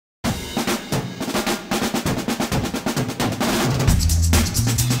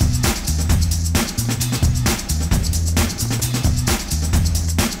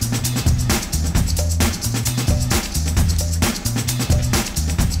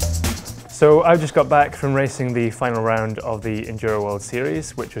So I've just got back from racing the final round of the Enduro World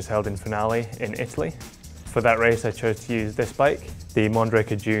Series, which was held in Finale in Italy. For that race I chose to use this bike, the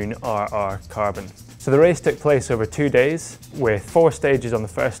Mondraker Dune RR Carbon. So the race took place over 2 days with 4 stages on the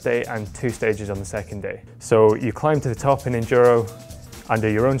first day and 2 stages on the second day. So you climb to the top in Enduro under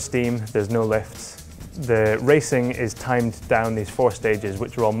your own steam, there's no lifts. The racing is timed down these 4 stages,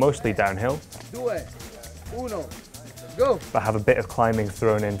 which are all mostly downhill. 2, 1, go! But have a bit of climbing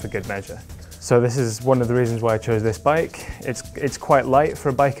thrown in for good measure. So this is one of the reasons why I chose this bike. It's quite light for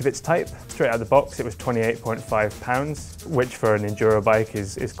a bike of its type. Straight out of the box it was 28.5 pounds, which for an Enduro bike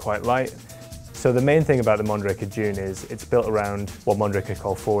is quite light. So the main thing about the Mondraker Dune is it's built around what Mondraker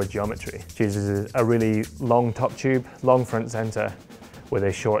call forward geometry. It uses a really long top tube, long front centre with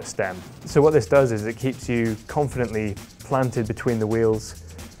a short stem. So what this does is it keeps you confidently planted between the wheels.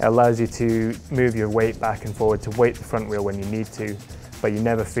 It allows you to move your weight back and forward to weight the front wheel when you need to, but you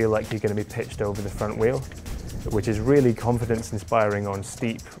never feel like you're going to be pitched over the front wheel, which is really confidence inspiring on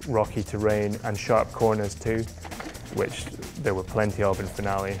steep, rocky terrain and sharp corners too, which there were plenty of in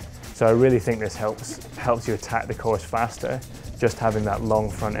Finale. So I really think this helps you attack the course faster, just having that long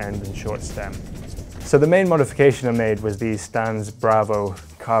front end and short stem. So the main modification I made was these Stan's Bravo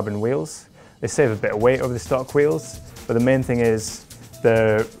carbon wheels. They save a bit of weight over the stock wheels, but the main thing is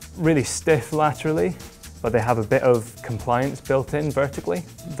they're really stiff laterally, but they have a bit of compliance built in vertically.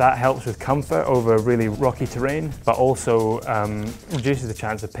 That helps with comfort over really rocky terrain, but also reduces the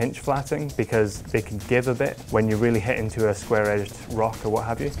chance of pinch flatting because they can give a bit when you really hit into a square-edged rock or what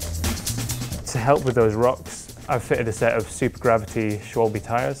have you. To help with those rocks, I've fitted a set of super gravity Schwalbe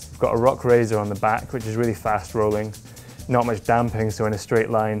tyres. I've got a rock razor on the back, which is really fast rolling. Not much damping, so in a straight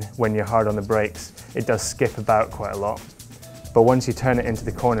line, when you're hard on the brakes, it does skip about quite a lot. But once you turn it into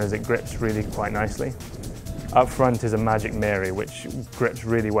the corners, it grips really quite nicely. Up front is a Magic Mary, which grips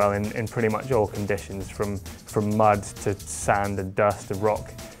really well in pretty much all conditions, from mud to sand and dust to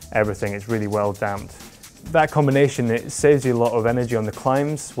rock, everything. It's really well damped. That combination, it saves you a lot of energy on the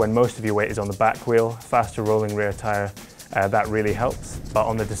climbs when most of your weight is on the back wheel. Faster rolling rear tyre, that really helps. But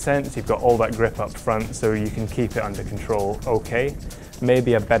on the descents, you've got all that grip up front, so you can keep it under control okay.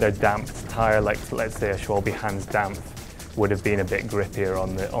 Maybe a better damped tyre, like let's say a Schwalbe Hands Damp, would have been a bit grippier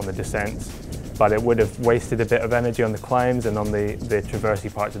on the descents, but it would have wasted a bit of energy on the climbs and on the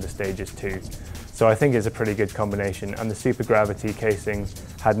traversy parts of the stages too. So I think it's a pretty good combination, and the super gravity casing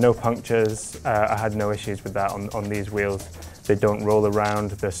had no punctures. I had no issues with that on these wheels. They don't roll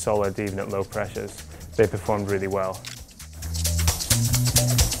around, they're solid even at low pressures. They performed really well.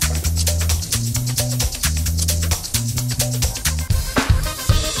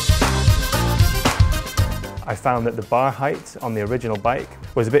 I found that the bar height on the original bike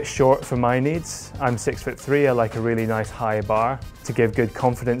was a bit short for my needs. I'm 6'3", I like a really nice high bar to give good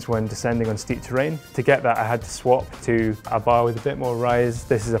confidence when descending on steep terrain. To get that I had to swap to a bar with a bit more rise.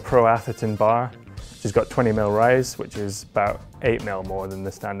 This is a Pro Atherton bar, which has got 20mm rise, which is about 8mm more than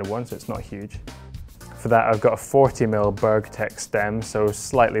the standard one, so it's not huge. For that I've got a 40mm Bergtech stem, so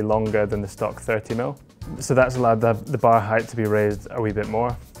slightly longer than the stock 30mm. So that's allowed the bar height to be raised a wee bit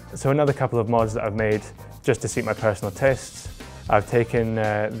more. So another couple of mods that I've made just to suit my personal tastes. I've taken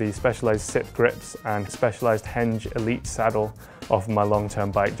the Specialized SIP grips and Specialized Henge Elite saddle off my long-term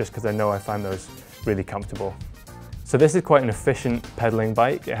bike just because I know I find those really comfortable. So this is quite an efficient pedaling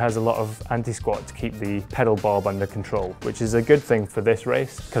bike. It has a lot of anti-squat to keep the pedal bob under control, which is a good thing for this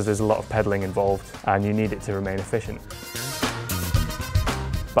race because there's a lot of pedaling involved and you need it to remain efficient.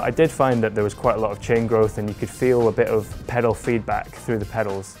 But I did find that there was quite a lot of chain growth and you could feel a bit of pedal feedback through the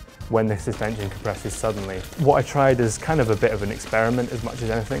pedals when the suspension compresses suddenly. What I tried as kind of a bit of an experiment as much as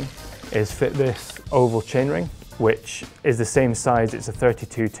anything is fit this oval chainring, which is the same size, it's a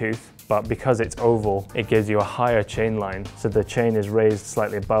 32 tooth, but because it's oval, it gives you a higher chain line. So the chain is raised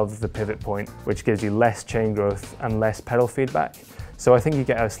slightly above the pivot point, which gives you less chain growth and less pedal feedback. So I think you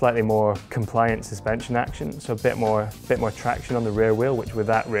get a slightly more compliant suspension action, so a bit more traction on the rear wheel, which with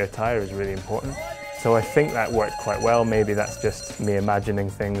that rear tyre is really important. So I think that worked quite well. Maybe that's just me imagining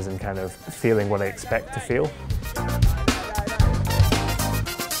things and kind of feeling what I expect to feel.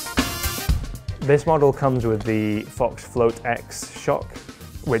 This model comes with the Fox Float X shock,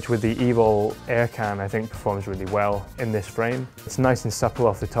 which with the Evol air can I think performs really well in this frame. It's nice and supple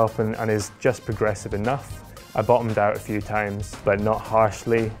off the top and is just progressive enough. I bottomed out a few times, but not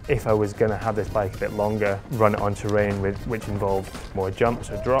harshly. If I was going to have this bike a bit longer, run it on terrain which involved more jumps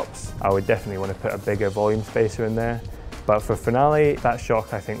or drops, I would definitely want to put a bigger volume spacer in there. But for Finale, that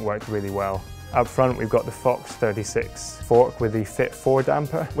shock I think worked really well. Up front we've got the Fox 36 fork with the Fit 4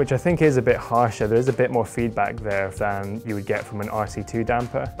 damper, which I think is a bit harsher. There's a bit more feedback there than you would get from an RC2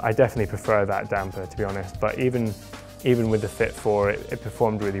 damper. I definitely prefer that damper, to be honest, but even with the Fit 4 it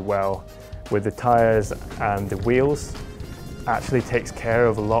performed really well. With the tyres and the wheels, actually takes care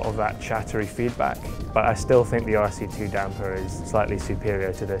of a lot of that chattery feedback, but I still think the RC2 damper is slightly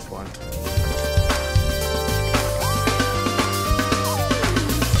superior to this one.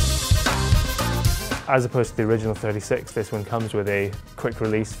 As opposed to the original 36, this one comes with a quick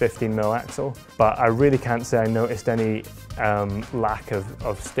release 15mm axle, but I really can't say I noticed any lack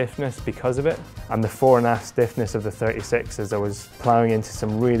of stiffness because of it. And the fore and aft stiffness of the 36 as I was ploughing into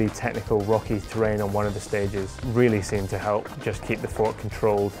some really technical rocky terrain on one of the stages really seemed to help just keep the fork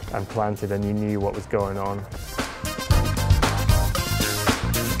controlled and planted, and you knew what was going on.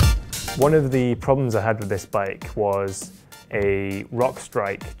 One of the problems I had with this bike was a rock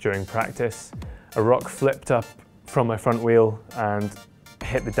strike during practice. A rock flipped up from my front wheel and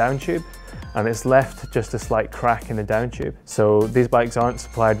hit the downtube, and it's left just a slight crack in the downtube. So these bikes aren't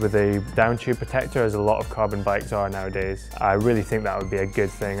supplied with a downtube protector, as a lot of carbon bikes are nowadays. I really think that would be a good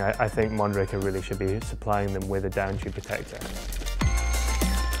thing. I think Mondraker really should be supplying them with a downtube protector.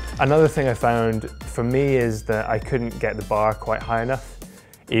 Another thing I found for me is that I couldn't get the bar quite high enough,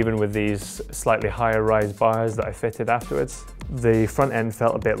 even with these slightly higher rise bars that I fitted afterwards. The front end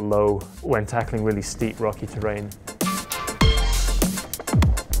felt a bit low when tackling really steep rocky terrain.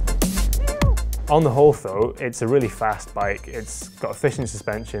 On the whole though, it's a really fast bike. It's got efficient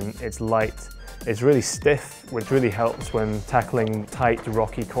suspension, it's light, it's really stiff, which really helps when tackling tight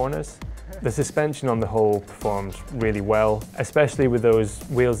rocky corners. The suspension on the whole performs really well, especially with those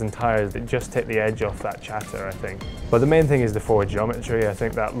wheels and tyres that just hit the edge off that chatter, I think. But the main thing is the forward geometry. I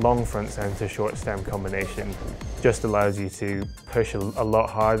think that long front centre short stem combination just allows you to push a lot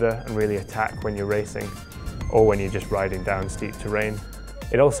harder and really attack when you're racing or when you're just riding down steep terrain.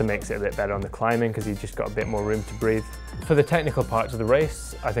 It also makes it a bit better on the climbing because you've just got a bit more room to breathe. For the technical parts of the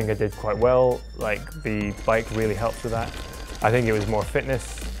race, I think I did quite well. Like, the bike really helps with that. I think it was more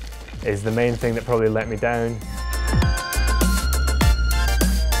fitness is the main thing that probably let me down.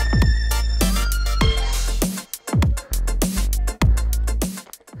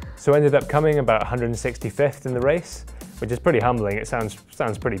 So I ended up coming about 165th in the race, which is pretty humbling. It sounds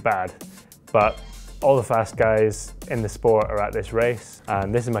pretty bad, but all the fast guys in the sport are at this race,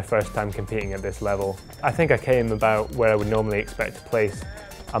 and this is my first time competing at this level. I think I came about where I would normally expect to place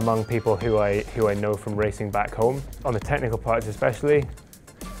among people who I know from racing back home. On the technical parts especially,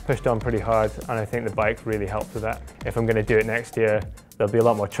 pushed on pretty hard, and I think the bike really helped with that. If I'm going to do it next year, there'll be a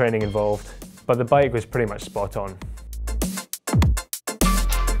lot more training involved, but the bike was pretty much spot on.